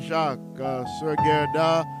Laurie Jacques, sœur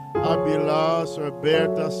Gerda Abila, sœur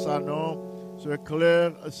Berthe Sanon, sœur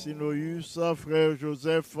Claire Sinoïus, frère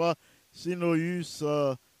Joseph Sinoïus,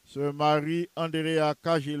 sœur Marie Andrea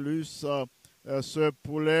Cagilus, sœur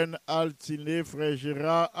Pauline Altiné, frère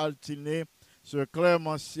Gérard Altiné, sœur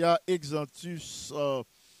Clémentia Exantus,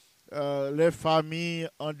 les familles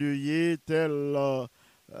endeuillées telles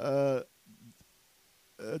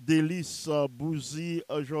Délice Bouzy,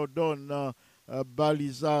 Jordan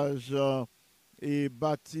Balisage et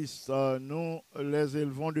Baptiste, nous les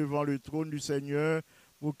élevons devant le trône du Seigneur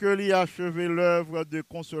pour que l'y achever l'œuvre de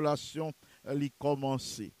consolation l'y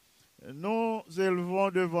commencer. Nous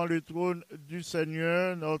élevons devant le trône du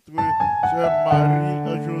Seigneur notre sœur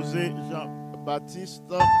Marie-José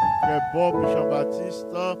Jean-Baptiste, frère Bob Jean-Baptiste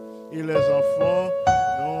et les enfants.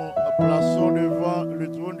 Nous plaçons devant le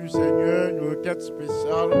trône du Seigneur une requête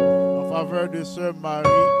spéciale en faveur de sœur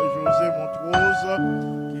Marie-José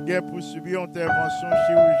Montrose qui est pour subir une intervention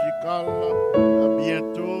chirurgicale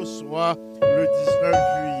bientôt, soit le 19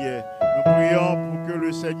 juillet. Nous prions pour que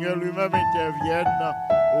le Seigneur lui-même intervienne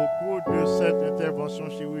au cours de cette intervention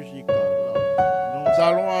chirurgicale. Nous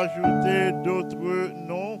allons ajouter d'autres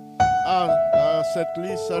noms à cette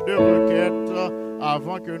liste de requêtes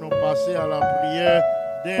avant que nous passions à la prière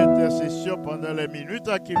d'intercession pendant les minutes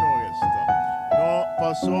qui nous restent. Nous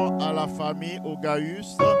passons à la famille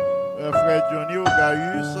Ogaïus, frère Johnny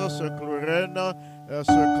Ogaïus, sœur Clorène,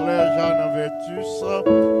 sœur Claire Jeanne Vertus.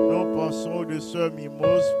 Nous pensons de sœur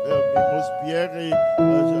Mimose Pierre et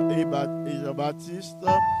Jean-Baptiste.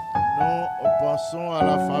 Nous pensons à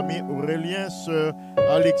la famille Aurélien, sœur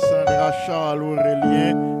Alexandra Charles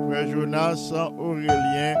Aurélien, frère Jonas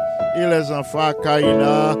Aurélien et les enfants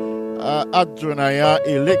Kaina, Adjonaya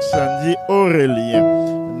et Alexandrie Aurélien.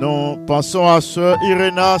 Nous pensons à sœur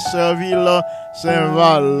Iréna Serville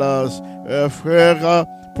Saint-Val, frère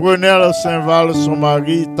Prenel Saint-Val, son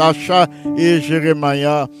mari, Tacha et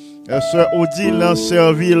Jérémia, Sœur Odile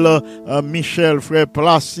Serville, Michel, frère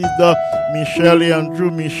Placide, Michel et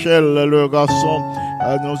Andrew Michel, le garçon.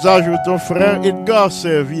 Nous ajoutons frère Edgar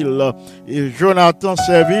Serville et Jonathan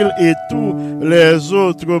Serville et tous les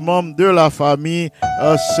autres membres de la famille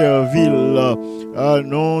Serville.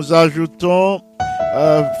 Nous ajoutons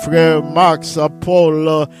frère Max,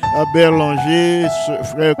 Paul Berlanger,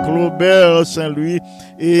 frère Claubert Saint-Louis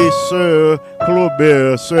et sœur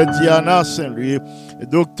Claubert, sœur Diana Saint-Louis,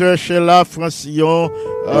 docteur Sheila Francillon,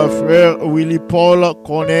 frère Willy Paul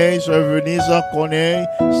Corneille, sœur Venise Corneille,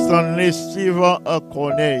 Stanley Steve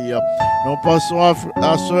Corneille. Nous passons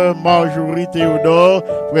à sœur Marjorie Théodore,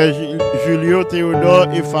 frère Julio Théodore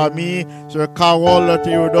et famille, sœur Carole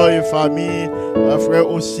Théodore et famille, frère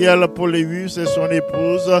Ociel Poléus et son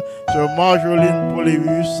épouse, sœur Marjoline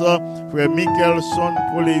Poléus, frère Michelson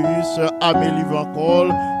Poléus, sœur Amélie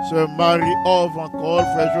Vancol, sœur Marie-Or Vancol,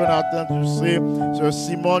 frère Jonathan Doucet, sœur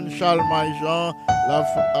Simone Charles-Maïjean, la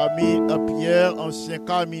famille Pierre, ancien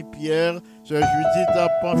Camille Pierre, sœur Judith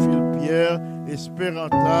Pamphile Pierre,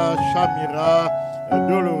 Espéranta, Chamira,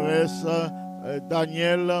 Dolores,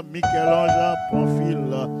 Daniel, Michel-Ange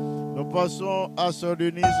Pamphile. Nous passons à sœur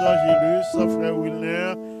Denise Gilus, frère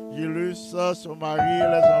Wilner Gilus, son mari et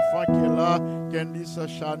les enfants qu'elle a, Candice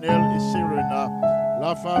Chanel et Serena.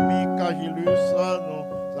 La famille Cagilus,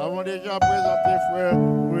 nous avons déjà présenté frère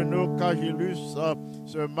Bruno Cagilus,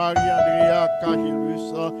 sœur Marie-Andrea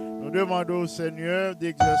Cagilus. Nous demandons au Seigneur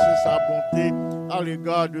d'exercer sa bonté à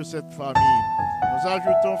l'égard de cette famille. Nous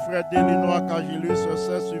ajoutons frère Delinois Cagilus,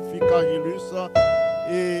 sœur Sophie Cagilus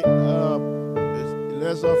et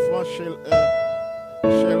les enfants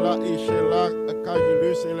Sheila et Sheila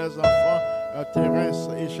Cagilus et les enfants Thérèse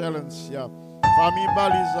et Chelencia. Famille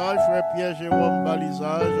Balisage, frère Pierre Jérôme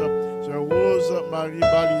Balisage, sœur Rose Marie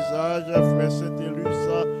Balisage, frère Saint-Élus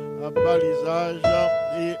Balisage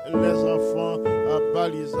et les enfants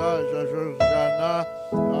Balisage, Georgiana,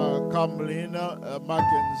 Cameline,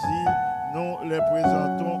 Mackenzie. Nous les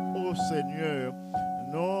présentons au Seigneur.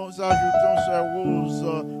 Nous ajoutons sœur Rose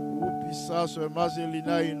Roupissa, sœur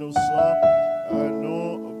Mazélina Innocent.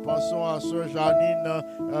 Nous pensons à sœur Janine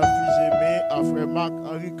Fils-Aimé, à frère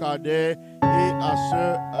Marc-Henri Cadet et à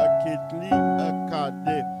sœur Ketli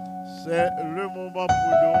Cadet. C'est le moment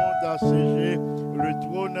pour nous d'assiéger le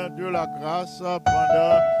trône de la grâce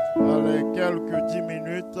pendant les quelques 10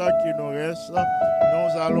 minutes qui nous restent.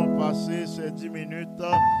 Nous allons passer ces 10 minutes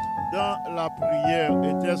dans la prière,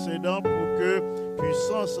 intercédant pour que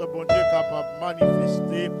puissance, bon Dieu, capable de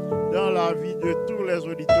manifester dans la vie de tous les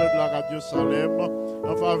auditeurs de la Radio Salem,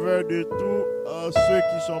 en faveur de tous ceux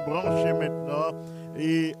qui sont branchés maintenant,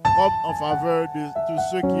 et comme en faveur de tous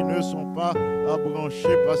ceux qui ne sont pas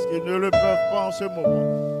branchés parce qu'ils ne le peuvent pas en ce moment.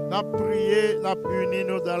 N'a prié, n'a uni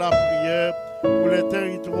nous dans la prière pour les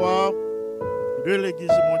territoires de l'Église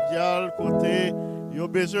mondiale, côté il y a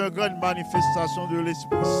besoin d'une grande manifestation de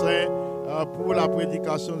l'Esprit Saint pour la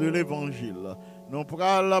prédication de l'Évangile. Nous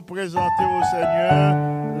pourrons présenter au Seigneur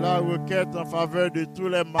la requête en faveur de tous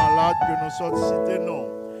les malades que nous sommes cités, non.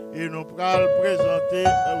 Et nous pourrons présenter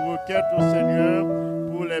la requête au Seigneur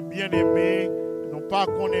pour les bien-aimés, non pas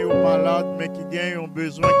qu'on est aux malades, mais qui gagnent un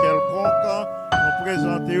besoin quelconque. Nous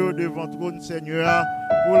présenter devant le trône Seigneur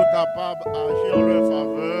pour le capable d'agir en leur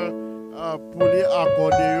faveur, pour les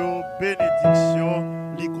accorder bénédiction,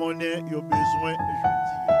 les connaît les besoins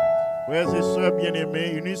aujourd'hui. Frères et sœurs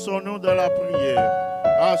bien-aimés, unissons-nous dans la prière.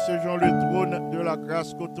 À ce jour le trône de la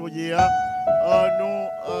grâce côtoyée,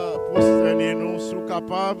 nous prosternons, sous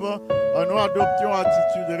capables, nous adoptions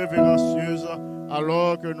attitude révérencieuse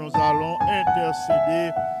alors que nous allons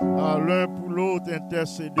intercéder l'un pour l'autre,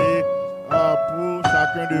 intercéder pour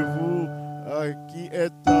chacun de vous qui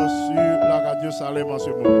est sur la Radio Salem en ce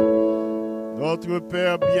moment. Notre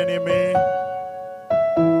Père bien-aimé,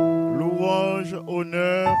 louange,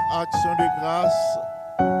 honneur, action de grâce,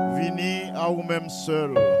 vini à vous-même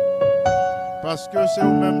seul. Parce que c'est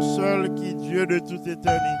vous-même seul qui est Dieu de toute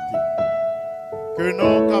éternité. Que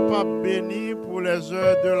nous capables bénis pour les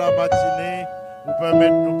heures de la matinée, vous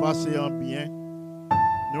permettre de nous passer en bien.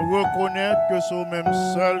 Nous reconnaître que c'est vous-même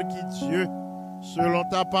seul qui est Dieu, selon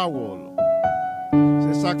ta parole.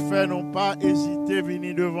 C'est ça que fait non pas hésiter à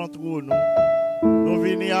venir devant toi, nous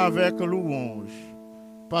venons avec louange,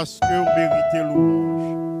 parce que vous méritez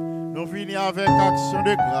louange. Nous venons avec action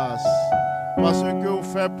de grâce, parce que vous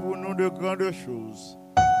faites pour nous de grandes choses.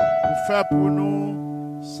 Vous faites pour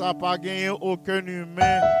nous, ça n'a pas gagné aucun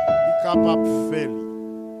humain qui est capable de faire.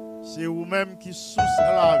 C'est vous-même qui source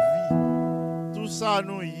la vie. Tout ça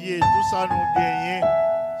nous y est, tout ça nous gagne,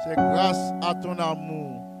 c'est grâce à ton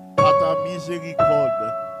amour, à ta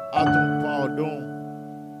miséricorde, à ton pardon,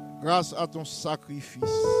 grâce à ton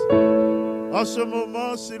sacrifice. En ce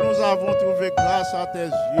moment, si nous avons trouvé grâce à tes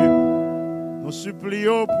yeux, nous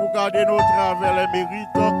supplions pour garder nos travers les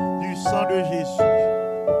mérites du sang de Jésus.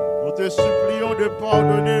 Nous te supplions de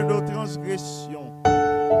pardonner nos transgressions,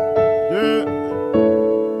 de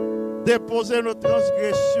déposer nos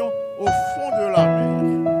transgressions au fond de la mer.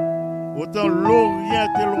 Autant l'Orient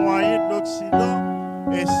est éloigné de l'Occident,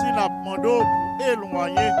 ainsi nous demandons pour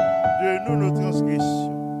éloigner de nous nos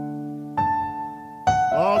transgressions.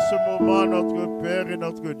 En ce moment, notre Père et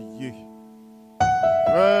notre Dieu,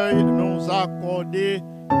 veuille nous accorder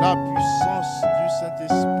la puissance du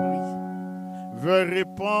Saint-Esprit. Veuille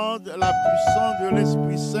répandre la puissance de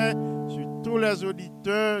l'Esprit Saint sur tous les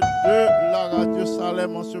auditeurs de la Radio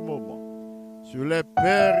Salem en ce moment, sur les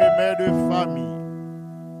pères et mères de famille,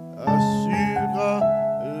 sur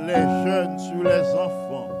les jeunes, sur les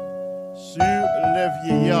enfants, sur les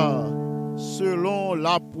vieillards, selon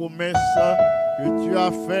la promesse que tu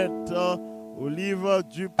as faite au livre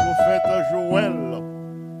du prophète Joël.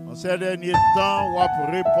 En ces derniers temps, on va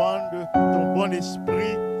répandre ton bon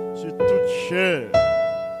esprit sur toute chair.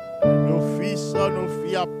 Nos fils, nos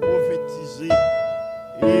filles à prophétiser.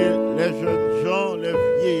 Et les jeunes gens, les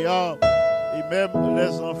vieillards et même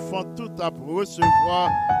les enfants, tout à recevoir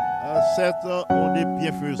cette onde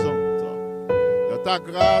bienfaisante. Dans ta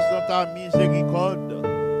grâce, dans ta miséricorde,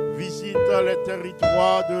 visite les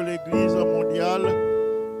territoires de l'Église mondiale,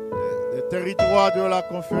 les territoires de la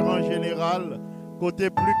conférence générale, côté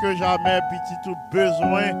plus que jamais, petit tout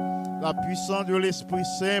besoin, la puissance de l'Esprit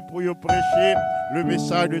Saint pour y prêcher le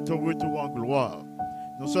message de ton retour en gloire.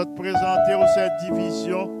 Nous sommes présentés aux cette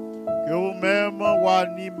division que vous-même vous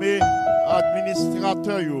animez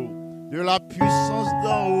administrateurs de la puissance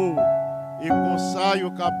d'en haut et comme ça, vous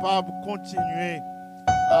êtes capable de continuer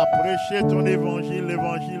à prêcher ton évangile,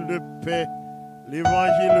 l'évangile de paix,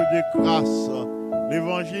 l'évangile de grâce,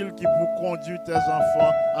 l'évangile qui peut conduire tes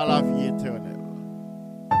enfants à la vie éternelle.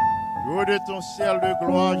 Dieu de ton ciel de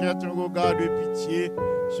gloire, jette un regard de pitié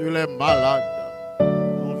sur les malades.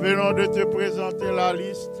 Nous venons de te présenter la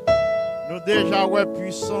liste. Nous déjà ouais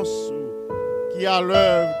puissance qui a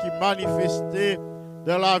l'œuvre, qui manifestait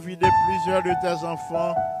dans la vie de plusieurs de tes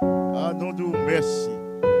enfants. Nous disons merci.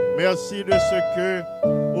 Merci de ce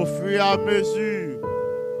que, au fur et à mesure,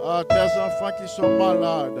 tes enfants qui sont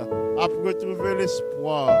malades, ont retrouvé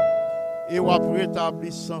l'espoir et ont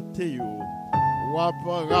rétabli santé, ont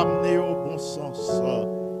ramené au bon sens.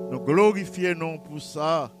 Nous glorifions pour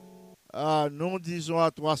ça. Nous disons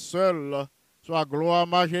à toi seul, soit gloire,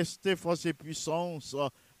 majesté, force et puissance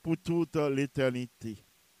pour toute l'éternité.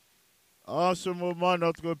 En ce moment,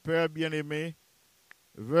 notre Père bien-aimé,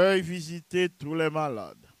 veuille visiter tous les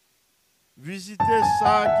malades. Visitez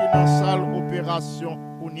ça qui est dans la salle opération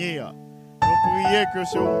pour nous. Nous prions que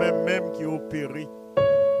c'est vous-même qui opérez.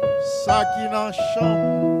 Ça qui est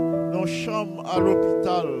dans nos chambres à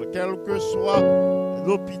l'hôpital, quel que soit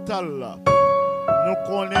l'hôpital, nous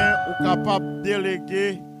connaissons ou capables de déléguer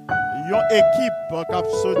une équipe qui a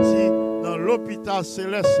sorti dans l'hôpital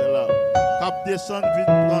céleste là, qui descend vite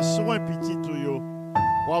prendre soin petit tout yo.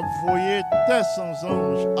 Vous voyez tes sans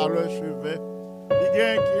anges à leur chevet. Il y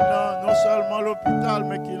a qui non seulement l'hôpital,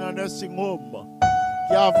 mais qui dans des hommes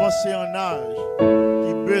qui avancent en âge,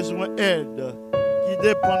 qui ont besoin d'aide, qui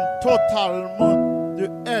dépendent totalement de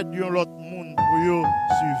l'aide de l'autre monde pour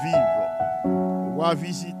survivre. On va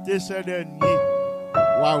visiter ces derniers,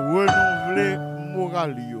 on va renouveler le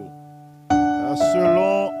moral.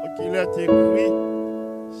 Selon qu'il est écrit,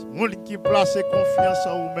 monde qui place confiance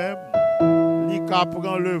en vous-même, il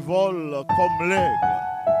prend le vol comme l'aigle.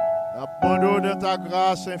 Appendons de ta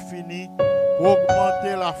grâce infinie pour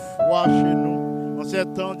augmenter la foi chez nous en ces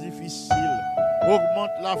temps difficiles. Augmente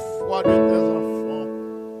la foi de tes enfants.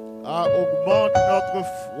 Augmente notre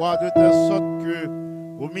foi de telle sorte que,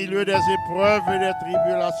 au milieu des épreuves et des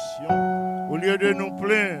tribulations, au lieu de nous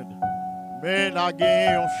plaindre, mais nous avons gagné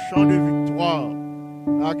un chant de victoire.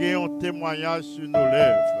 Nous avons gagné un témoignage sur nos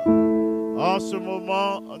lèvres. En ce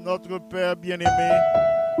moment, notre Père bien-aimé,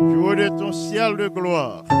 Dieu de ton ciel de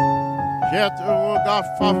gloire, jette un regard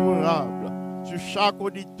favorable sur chaque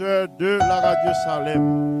auditeur de la Radio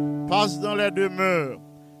Salem. Passe dans les demeures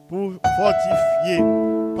pour fortifier.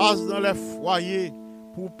 Passe dans les foyers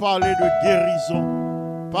pour parler de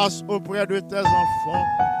guérison. Passe auprès de tes enfants,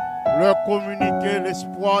 leur communiquer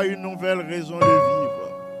l'espoir et une nouvelle raison de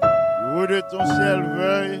vivre. Dieu de ton ciel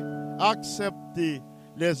veuille accepter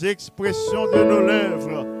les expressions de nos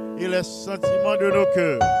lèvres et les sentiments de nos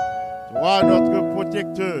cœurs. Toi, notre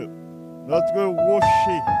protecteur, notre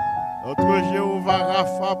rocher, notre Jéhovah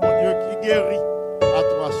Rapha, mon Dieu qui guérit. À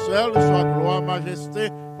toi seul soit gloire, majesté,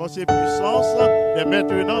 force et puissance, dès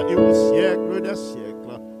maintenant et au siècle des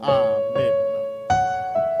siècles. Amen.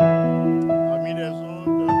 Amis des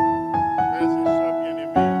ondes, frères et sœurs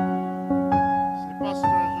bien-aimés, c'est Pasteur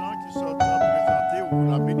Jean qui sort à présenter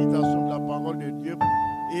la méditation de la parole de Dieu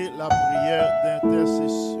et la prière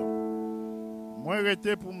d'intercession. Moi,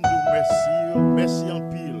 j'étais pour me dire merci en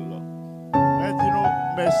pile. Moi, dis-nous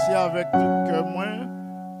merci avec tout cœur, moi,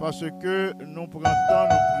 parce que nous prenons temps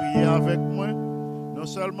de prier avec moi. Non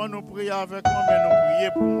seulement nous prions avec moi, mais nous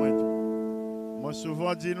prions pour moi. Moi,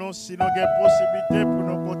 souvent, dis-nous, si nous avons possibilité pour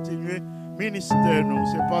nous continuer ministère, nous,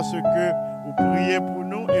 c'est parce que vous priez pour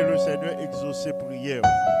nous et le Seigneur exauce prière.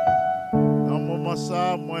 Dans ce moment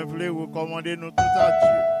ça, moi, je voulais recommander nous tout à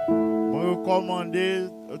Dieu. Moi, recommander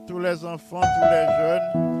tous les enfants, tous les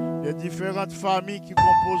jeunes, les différentes familles qui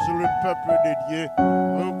composent le peuple de Dieu.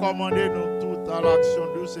 Moi, recommander nous toutes à l'action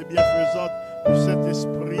douce et bienfaisante du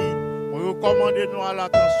Saint-Esprit. Moi, recommander nous à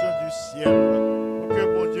l'attention du ciel. Pour que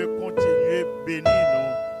bon Dieu continue à bénir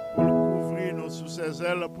nous, pour couvrir nous sous ses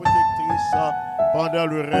ailes protectrices pendant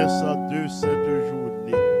le reste de cette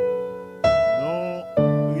journée. Nous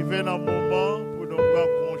arrivons dans le moment pour nous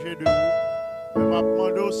prendre congé de vous. Je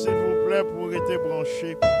m'appelle s'il vous plaît pour rester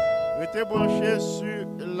branché. Restez branché sur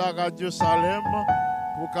la radio Salem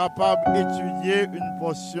pour capable d'étudier une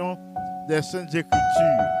portion des Saintes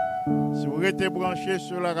Écritures. Si vous restez branché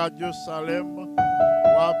sur la radio Salem,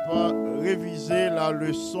 on va réviser la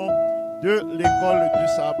leçon de l'école du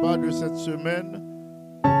sabbat de cette semaine,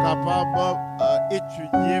 capable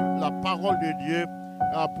d'étudier la parole de Dieu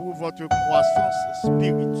pour votre croissance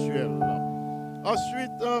spirituelle.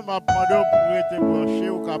 Ensuite, ma demande pour être branché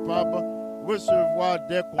ou capable de recevoir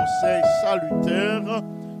des conseils salutaires,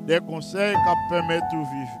 des conseils qui permettent de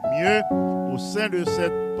vivre mieux au sein de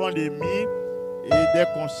cette pandémie et des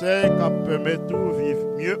conseils qui permettent de vivre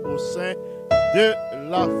mieux au sein de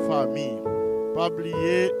la famille. Pas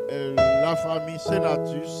oublier la famille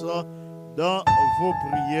Sénatus dans vos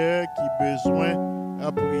prières qui besoin de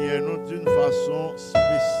prier nous d'une façon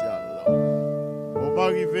spéciale. On va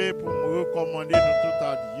arriver pour me recommander nous tout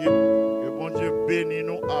à Dieu, que bon Dieu bénisse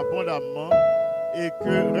nous abondamment et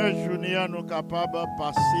que la journée nous capables de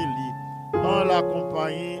passer en la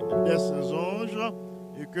compagnie des saints anges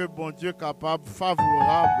et que bon Dieu capable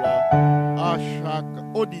favorable à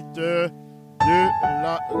chaque auditeur de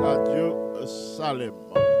la radio Salem.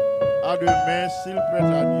 À demain, s'il plaît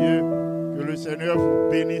à Dieu, que le Seigneur vous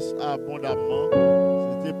bénisse abondamment.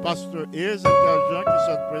 C'était Pasteur Ezekiel Jean qui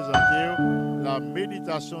s'est présenté la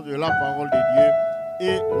méditation de la parole de Dieu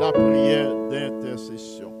et la prière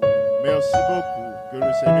d'intercession. Merci beaucoup. Que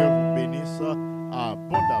le Seigneur vous bénisse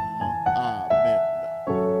abondamment. Amen.